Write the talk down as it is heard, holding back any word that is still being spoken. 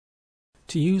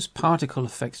To use particle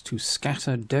effects to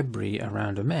scatter debris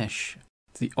around a mesh,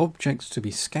 the objects to be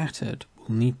scattered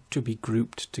will need to be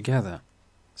grouped together.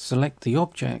 Select the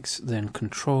objects, then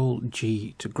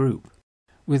Ctrl-G to group.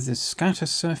 With the scatter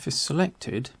surface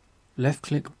selected,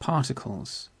 left-click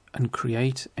Particles and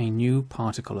create a new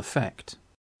particle effect.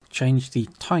 Change the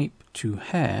type to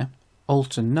hair,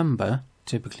 alter number,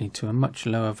 typically to a much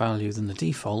lower value than the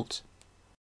default.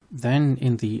 Then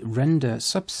in the Render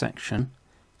subsection,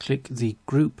 click the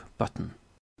Group button.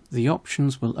 The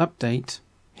options will update.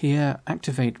 Here,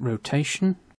 activate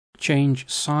Rotation, change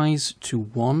Size to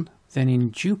 1, then in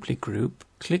Duplicate Group,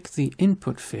 click the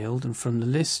Input field and from the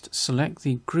list select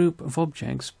the group of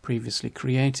objects previously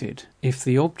created. If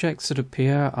the objects that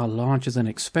appear are larger than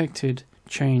expected,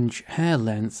 change Hair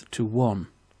Length to 1.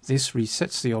 This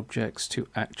resets the objects to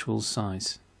actual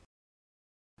size.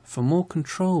 For more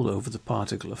control over the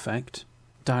particle effect,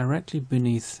 directly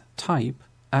beneath Type,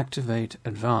 activate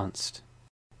Advanced.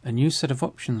 A new set of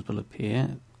options will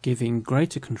appear, giving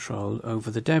greater control over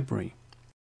the debris.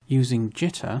 Using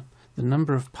Jitter, the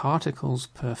number of particles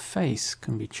per face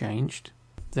can be changed.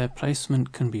 Their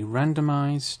placement can be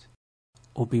randomized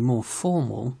or be more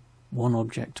formal, one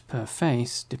object per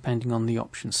face, depending on the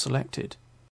option selected.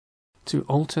 To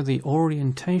alter the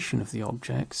orientation of the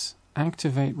objects,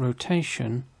 activate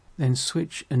Rotation, then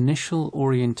switch Initial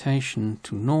Orientation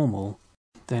to Normal,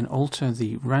 then alter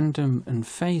the random and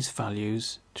phase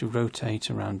values to rotate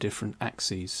around different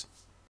axes.